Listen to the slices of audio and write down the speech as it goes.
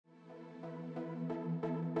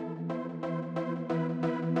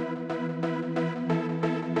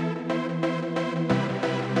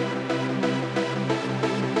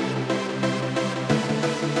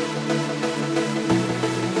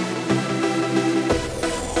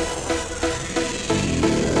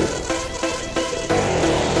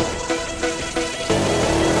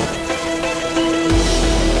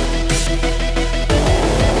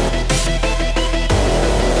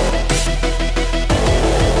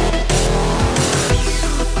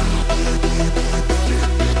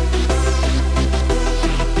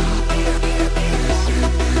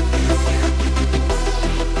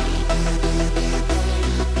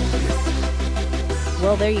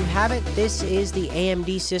have it. This is the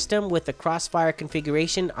AMD system with the Crossfire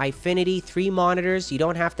configuration. Eyefinity, 3 monitors. You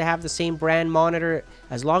don't have to have the same brand monitor.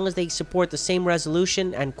 As long as they support the same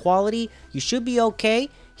resolution and quality, you should be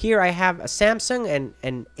okay. Here I have a Samsung and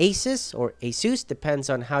an Asus, or Asus,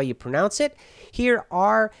 depends on how you pronounce it. Here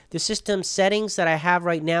are the system settings that I have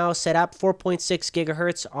right now set up. 4.6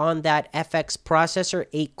 gigahertz on that FX processor,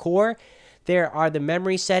 8 core. There are the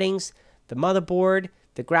memory settings, the motherboard,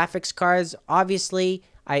 the graphics cards. Obviously,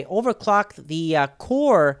 I overclocked the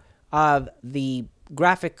core of the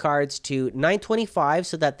graphic cards to 925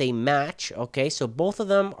 so that they match. Okay, so both of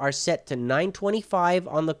them are set to 925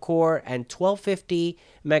 on the core and 1250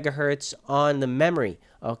 megahertz on the memory.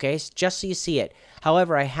 Okay, just so you see it.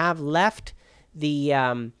 However, I have left the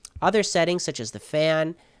other settings such as the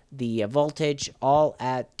fan, the voltage, all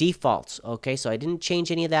at defaults. Okay, so I didn't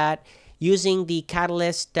change any of that. Using the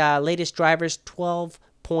Catalyst latest drivers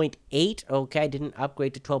 12.8. Okay, I didn't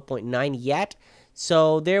upgrade to 12.9 yet.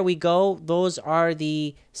 So there we go. Those are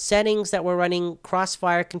the settings that we're running.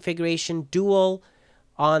 Crossfire configuration, dual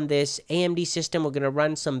on this AMD system. We're going to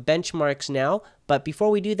run some benchmarks now. But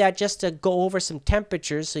before we do that, just to go over some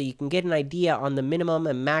temperatures so you can get an idea on the minimum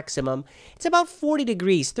and maximum. It's about 40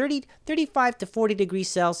 degrees, 35 to 40 degrees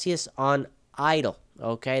Celsius on idle.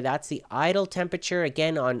 Okay, that's the idle temperature.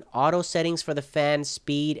 Again, on auto settings for the fan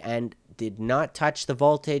speed, and did not touch the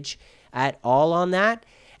voltage at all on that.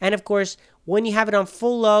 And of course, when you have it on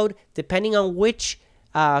full load, depending on which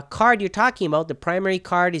card you're talking about, the primary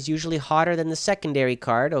card is usually hotter than the secondary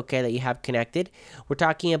card, okay, that you have connected. We're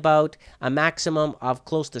talking about a maximum of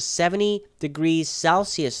close to 70 degrees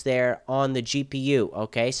Celsius there on the GPU,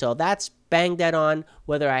 okay? So that's bang that on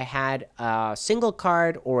whether I had a single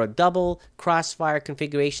card or a double Crossfire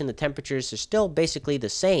configuration. The temperatures are still basically the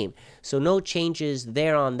same, so no changes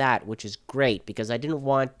there on that, which is great because I didn't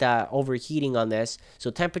want overheating on this. So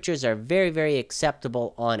temperatures are very, very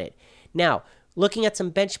acceptable on it. Now, looking at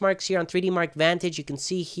some benchmarks here on 3D Mark Vantage, you can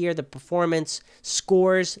see here the performance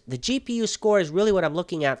scores. The GPU score is really what I'm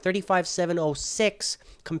looking at, 35706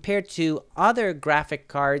 compared to other graphic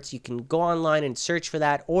cards. You can go online and search for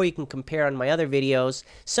that, or you can compare on my other videos,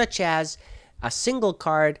 such as a single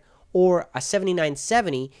card or a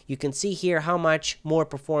 7970. You can see here how much more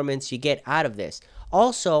performance you get out of this.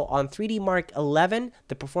 Also, on 3D Mark 11,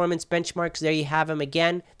 the performance benchmarks, there you have them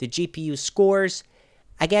again, the GPU scores.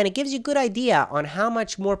 Again, it gives you a good idea on how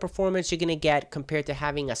much more performance you're going to get compared to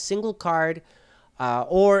having a single card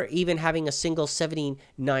or even having a single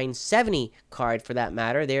 7970 card for that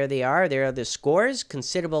matter. There they are. There are the scores.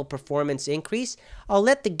 Considerable performance increase. I'll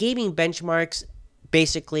let the gaming benchmarks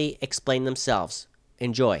basically explain themselves.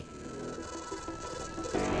 Enjoy.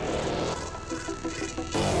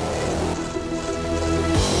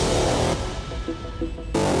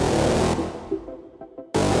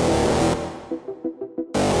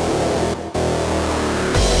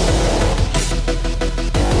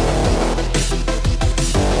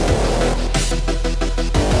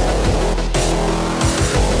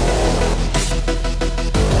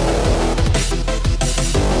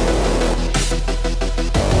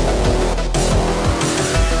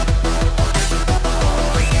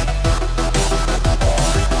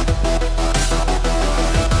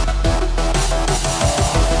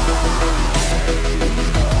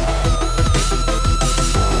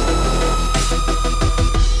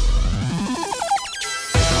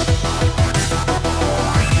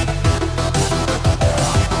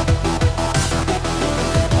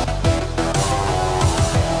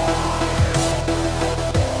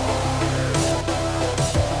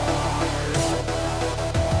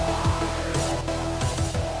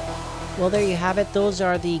 Well, there you have it. Those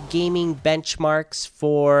are the gaming benchmarks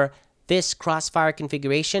for this Crossfire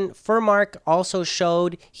configuration. Furmark also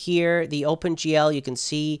showed here the OpenGL. You can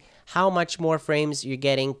see how much more frames you're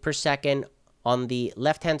getting per second on the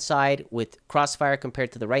left-hand side with Crossfire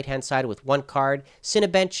compared to the right-hand side with one card.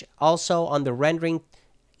 Cinebench also on the rendering,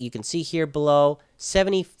 you can see here below,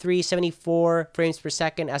 73, 74 frames per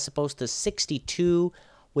second as opposed to 62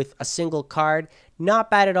 with a single card.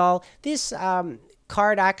 Not bad at all. This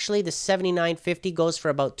card, actually, the 7950 goes for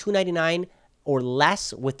about $299 or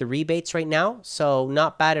less with the rebates right now, so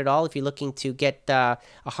not bad at all if you're looking to get a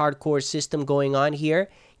hardcore system going on here.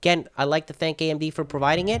 Again, I'd like to thank AMD for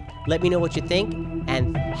providing it. Let me know what you think,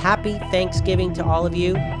 and happy Thanksgiving to all of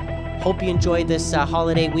you. Hope you enjoyed this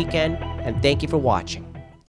holiday weekend, and thank you for watching.